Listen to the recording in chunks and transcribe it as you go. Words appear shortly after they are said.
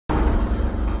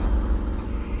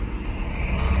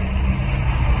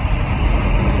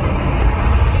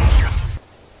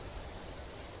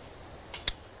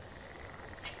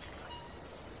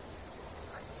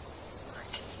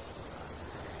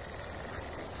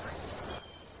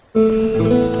Got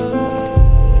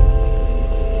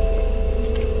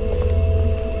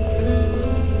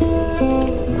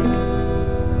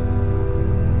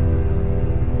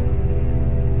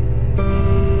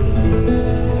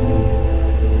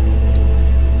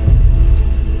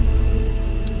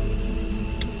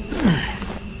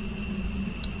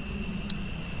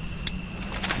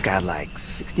like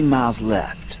 60 miles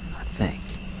left, I think.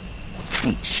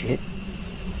 Ain't shit.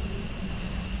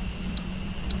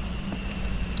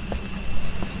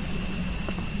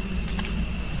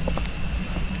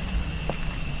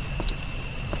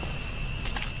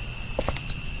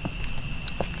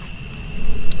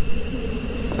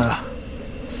 Ugh,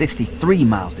 63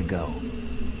 miles to go.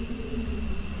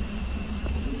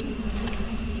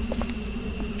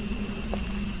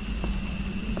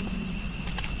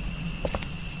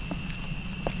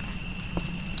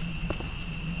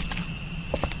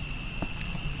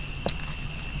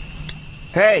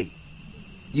 Hey,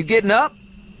 you getting up?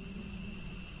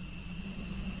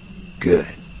 Good.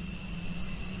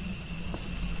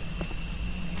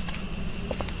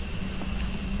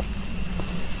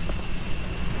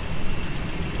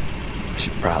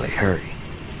 Should probably hurry.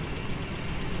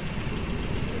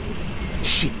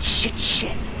 Shit, shit,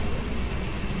 shit.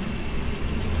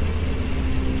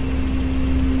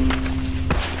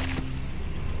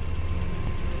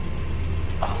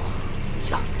 Oh,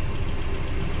 yuck.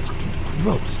 Fucking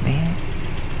gross, man.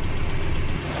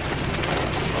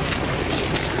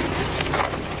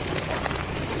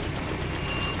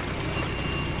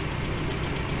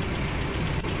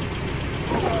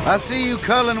 I see you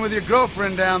cuddling with your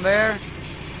girlfriend down there.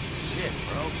 Shit,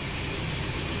 bro.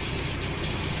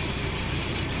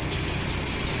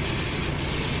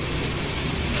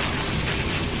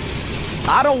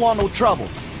 I don't want no trouble.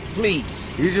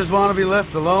 Please. You just want to be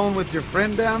left alone with your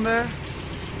friend down there?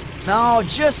 No,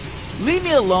 just leave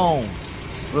me alone.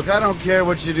 Look, I don't care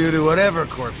what you do to whatever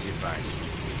corpse you find.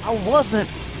 I wasn't...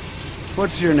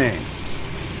 What's your name?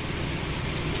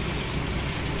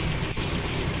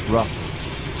 Russell.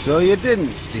 So you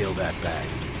didn't steal that bag.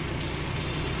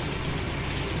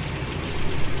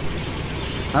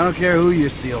 I don't care who you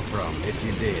steal from, if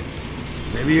you did.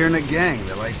 Maybe you're in a gang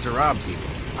that likes to rob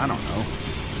people. I don't know.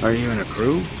 Are you in a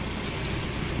crew?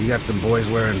 You got some boys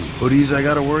wearing hoodies I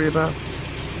gotta worry about?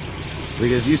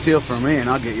 Because you steal from me and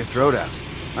I'll get your throat out.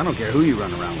 I don't care who you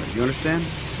run around with, you understand?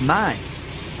 It's mine.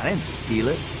 I didn't steal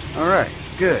it. Alright,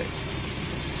 good.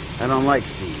 I don't like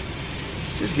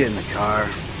thieves. Just get in the car.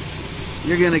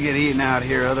 You're gonna get eaten out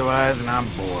here otherwise, and I'm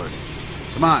bored.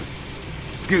 Come on,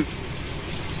 scoot.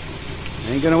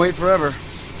 Ain't gonna wait forever.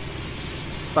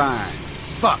 Fine.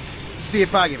 Fuck. See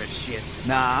if I give a shit.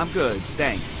 Nah, I'm good.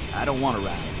 Thanks. I don't want to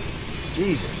ride.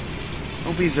 Jesus.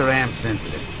 Don't be so damn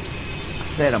sensitive. I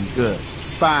said I'm good.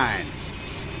 Fine.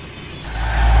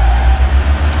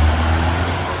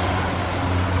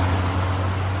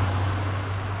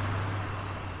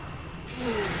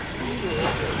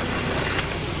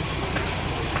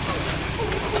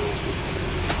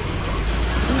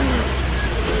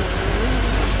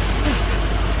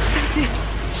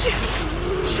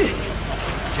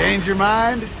 Change your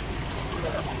mind?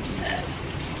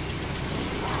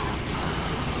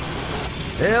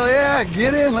 Hell yeah,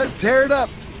 get in, let's tear it up.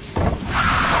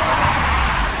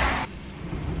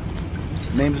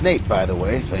 Name's Nate, by the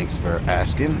way, thanks for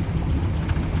asking.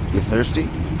 You thirsty?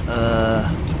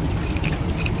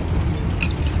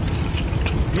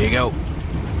 Here you go.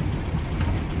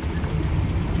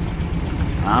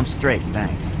 I'm straight,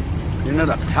 thanks. You're not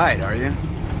uptight, are you?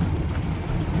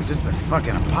 It's just the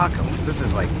fucking apocalypse. This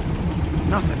is like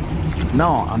nothing.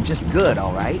 No, I'm just good,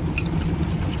 all right?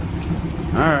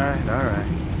 All right.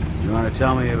 You want to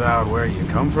tell me about where you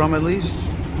come from, at least?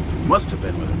 Must have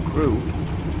been with a crew.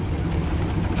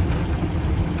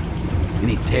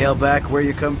 Any tailback where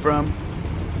you come from?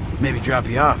 Maybe drop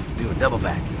you off, do a double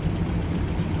back.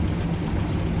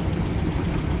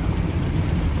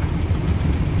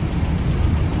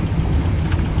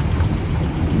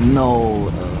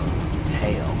 No,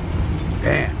 tail.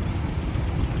 Damn.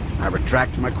 I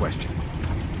retract my question.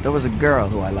 There was a girl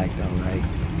who I liked, all right.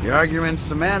 You're arguing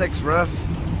semantics,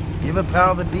 Russ. Give a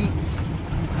pal the deets.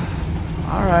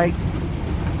 All right.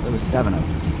 There was 7 of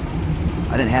us.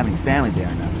 I didn't have any family there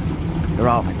or nothing. They were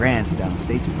all at my grand's down in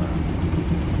Statesboro.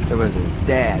 There was a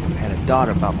dad who had a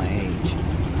daughter about my age.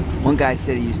 One guy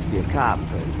said he used to be a cop,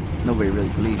 but nobody really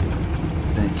believed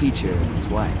him. Then a teacher and his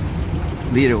wife.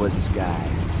 Leader was this guy,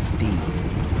 Steve.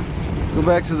 Go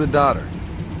back to the daughter.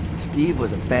 Steve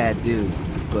was a bad dude,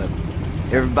 but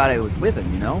everybody was with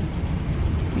him, you know?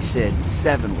 He said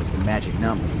 7 was the magic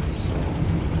number, so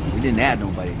we didn't add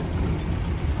nobody to the group.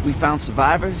 We found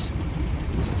survivors,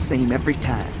 It was the same every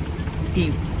time.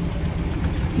 He...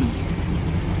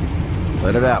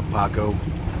 Let it out, Paco.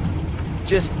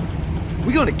 Just...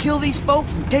 We gonna kill these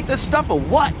folks and take their stuff or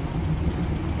what?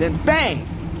 Then bang!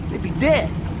 They'd be dead.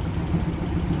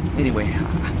 Anyway,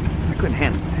 I couldn't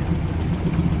handle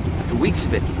that. After weeks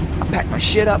of it, I packed my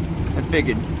shit up and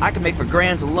figured I could make for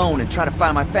Grands alone and try to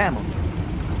find my family.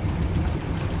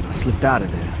 I slipped out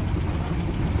of there.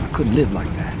 I couldn't live like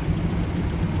that.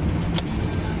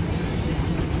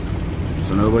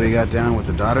 So nobody got down with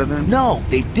the daughter then? No,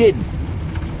 they didn't.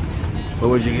 What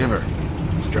would you give her?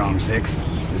 Strong 6?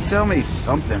 Just tell me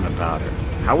something about her.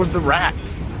 How was the rat?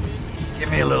 Give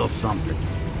me a little something.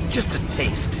 Just a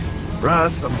taste.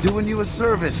 Russ, I'm doing you a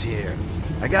service here.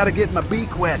 I gotta get my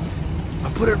beak wet.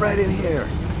 I'll put it right in here.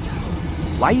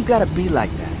 Why you gotta be like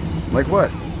that? Like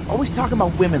what? Always talking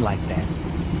about women like that.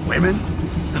 Women?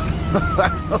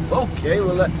 Okay,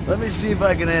 well let me see if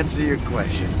I can answer your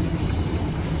question.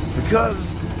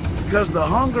 Because the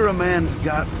hunger a man's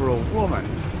got for a woman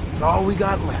is all we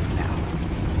got left now.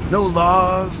 No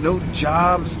laws, no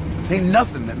jobs, ain't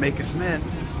nothing that make us men.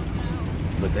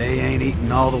 But they ain't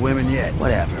eaten all the women yet.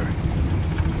 Whatever.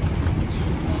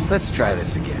 Let's try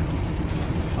this again.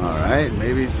 All right,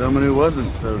 maybe someone who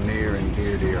wasn't so near and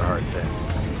dear to your heart then.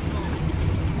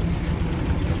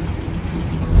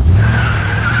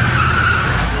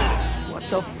 What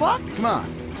the fuck? Come on,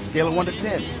 scale of 1 to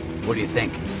 10. What do you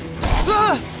think?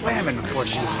 Slamming before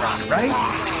she was rock, right?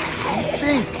 What do you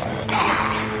think?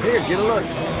 Here, get a look.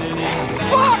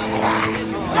 Fuck!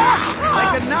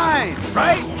 Like a 9,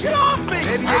 right? Get off me!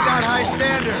 Maybe you got high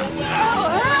standards. Oh,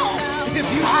 hell! If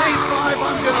you say 5,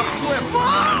 I'm gonna flip.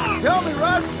 Fuck! Tell me,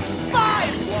 Russ. 5!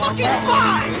 Fucking 5!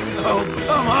 Oh,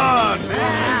 come on,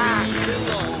 man.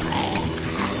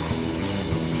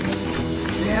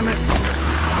 Damn it.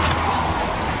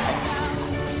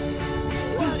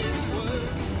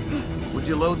 Would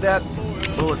you load that?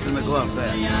 Bullets in the glove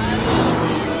there.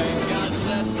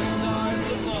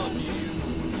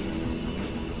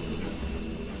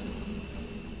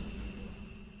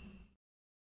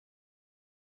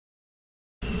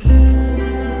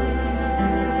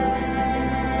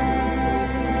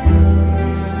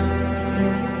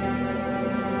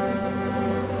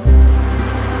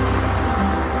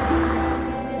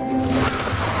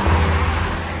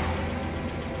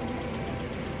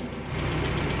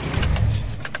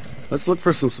 Let's look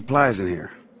for some supplies in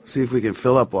here. See if we can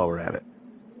fill up while we're at it.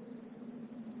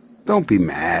 Don't be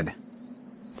mad.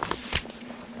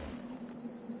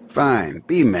 Fine,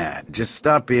 be mad. Just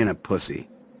stop being a pussy.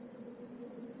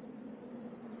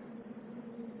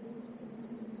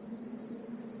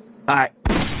 Alright.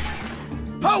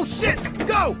 Oh shit!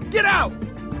 Go! Get out!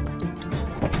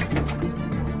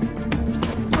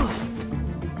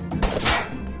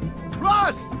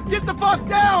 Russ! Get the fuck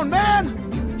down, man!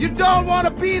 You don't want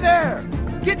to be there!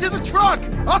 Get to the truck!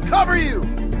 I'll cover you!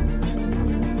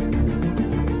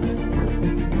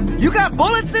 You got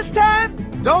bullets this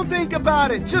time? Don't think about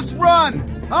it, just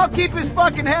run! I'll keep his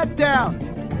fucking head down!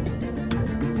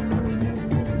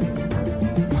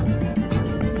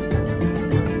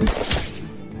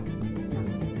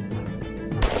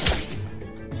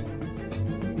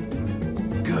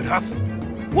 Good hustle.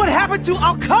 What happened to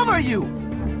I'll cover you?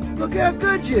 Look how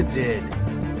good you did.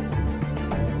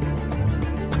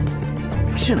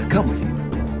 I shouldn't have come with you.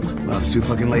 Well, it's too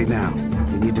fucking late now.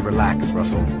 You need to relax,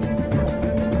 Russell.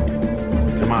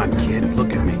 Come on, kid,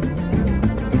 look at me.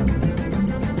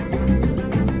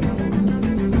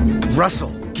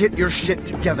 Russell, get your shit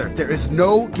together. There is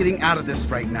no getting out of this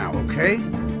right now, okay?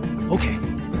 Okay.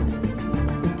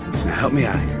 Now help me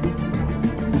out here.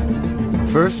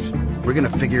 First, we're gonna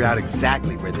figure out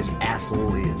exactly where this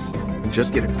asshole is.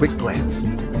 Just get a quick glance.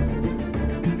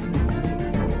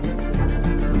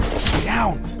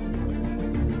 Down!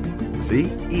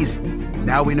 See? Easy.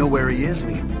 Now we know where he is,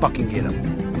 we can fucking get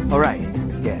him. Alright,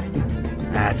 yeah.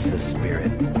 That's the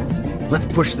spirit. Let's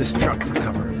push this truck for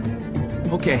cover.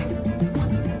 Okay.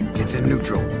 It's in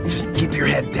neutral. Just keep your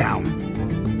head down.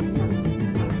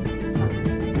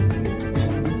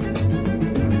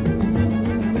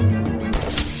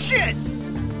 Shit!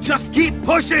 Just keep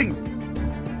pushing!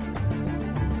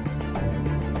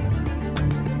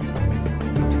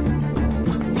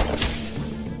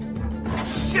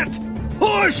 Shit!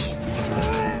 Push!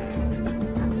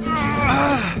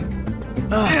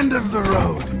 End of the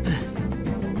road.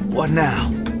 What now?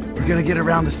 We're gonna get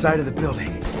around the side of the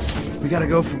building. We gotta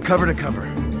go from cover to cover.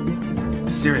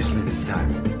 Seriously this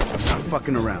time. Not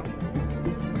fucking around.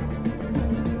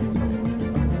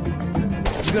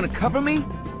 You gonna cover me?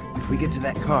 If we get to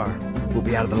that car, we'll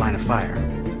be out of the line of fire.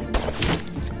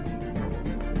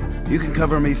 You can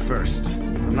cover me first.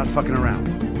 I'm not fucking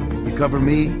around. You cover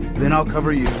me, then I'll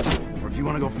cover you. Or if you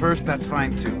want to go first, that's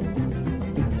fine too.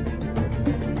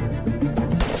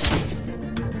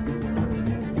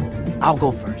 I'll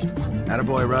go first.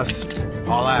 Attaboy, Russ.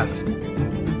 Haul ass.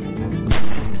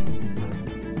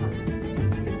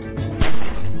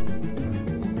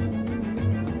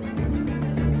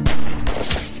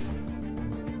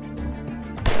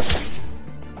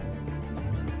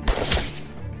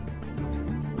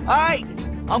 Alright,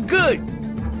 I'm good.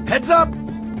 Heads up!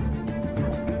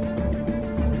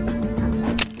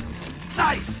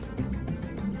 Nice!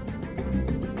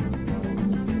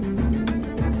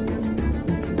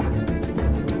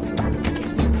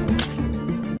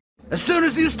 As soon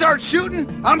as you start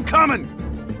shooting, I'm coming!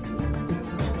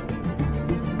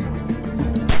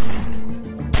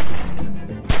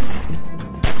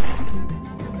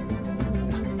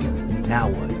 Now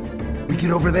what? We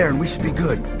get over there and we should be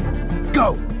good.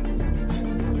 Go!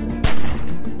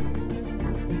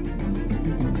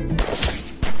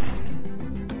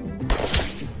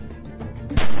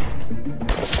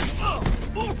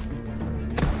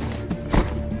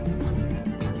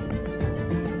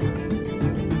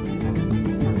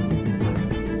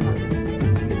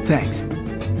 Thanks.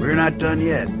 We're not done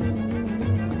yet.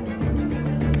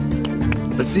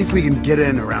 Let's see if we can get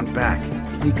in around back.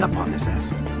 Sneak up on this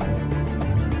asshole.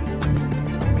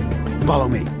 Follow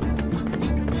me.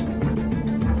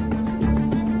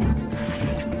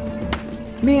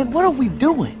 Man, what are we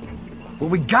doing? Well,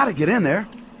 we gotta get in there.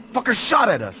 Fucker shot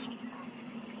at us.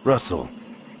 Russell,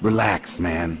 relax,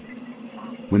 man.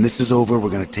 When this is over, we're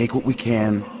gonna take what we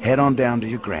can, head on down to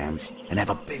your Grams, and have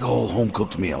a big ol'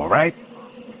 home-cooked meal, alright?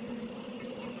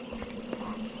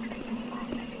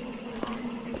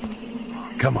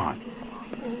 Come on.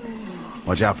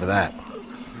 Watch out for that.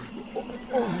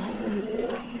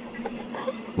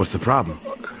 What's the problem?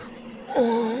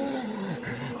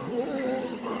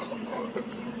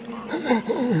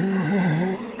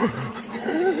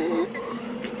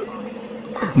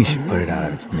 We should put it out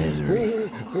of its misery.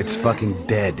 It's fucking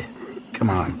dead.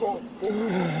 Come on.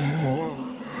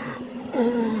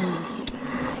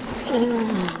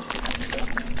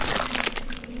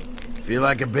 Feel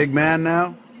like a big man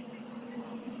now?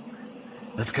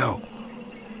 Let's go.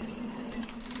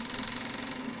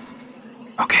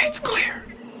 Okay, it's clear.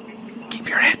 Keep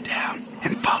your head down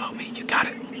and follow me. You got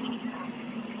it.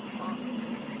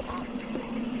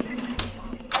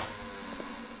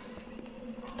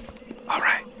 All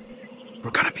right.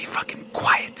 We're gonna be fucking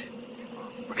quiet.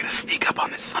 We're gonna sneak up on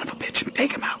this son of a bitch and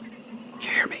take him out. You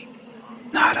hear me?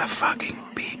 Not a fucking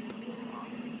beep.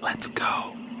 Let's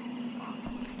go.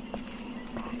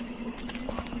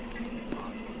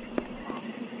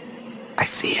 I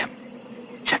see him.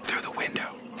 Check through the window.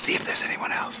 See if there's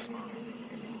anyone else.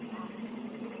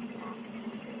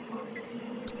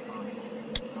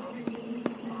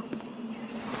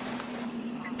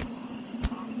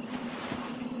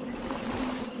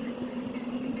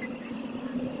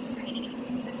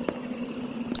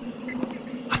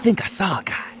 I think I saw a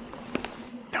guy.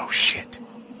 No shit.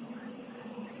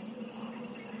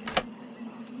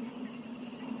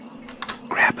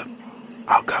 Grab him.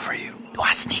 I'll cover you. Do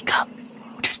I sneak up?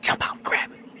 Or just jump out and grab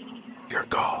it? Your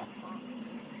call.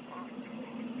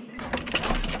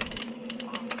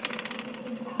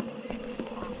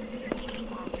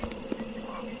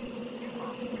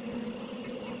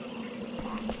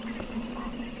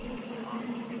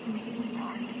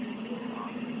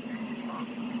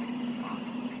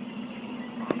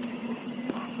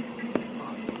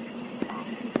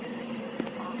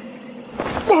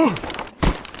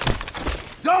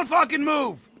 Don't fucking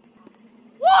move!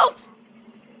 Walt!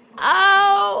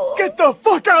 Ow! Get the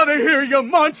fuck out of here, you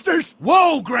monsters!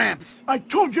 Whoa, Gramps! I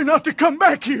told you not to come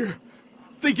back here.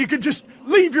 Think you could just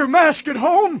leave your mask at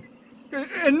home?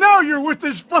 And now you're with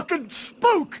this fucking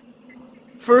spook.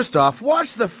 First off,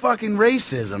 watch the fucking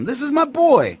racism. This is my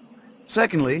boy.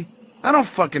 Secondly, I don't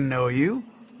fucking know you.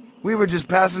 We were just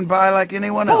passing by like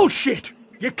anyone else. Bullshit!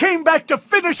 You came back to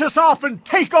finish us off and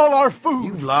take all our food.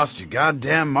 You've lost your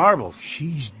goddamn marbles.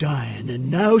 She's dying,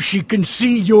 and now she can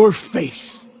see your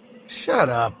face. Shut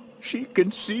up. She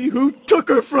can see who took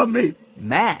her from me.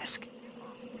 Mask?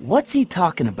 What's he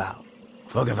talking about?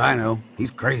 Fuck if I know.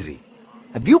 He's crazy.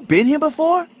 Have you been here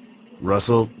before?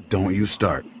 Russell, don't you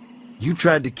start. You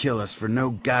tried to kill us for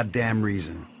no goddamn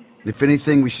reason. If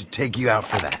anything, we should take you out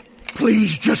for that.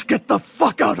 Please just get the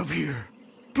fuck out of here.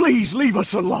 Please leave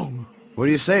us alone. What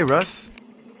do you say, Russ?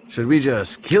 Should we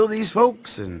just kill these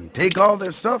folks and take all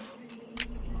their stuff?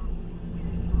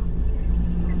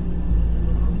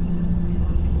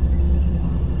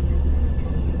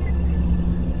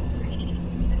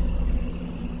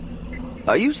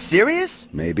 Are you serious?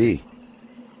 Maybe.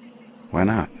 Why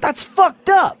not? That's fucked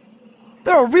up.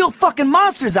 There are real fucking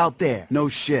monsters out there. No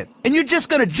shit. And you're just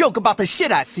gonna joke about the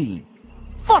shit I seen.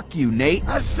 Fuck you, Nate.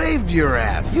 I saved your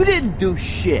ass. You didn't do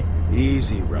shit.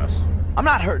 Easy, Russ. I'm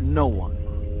not hurting no one.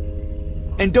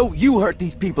 And don't you hurt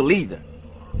these people either.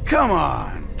 Come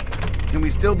on. Can we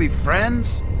still be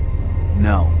friends?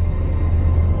 No.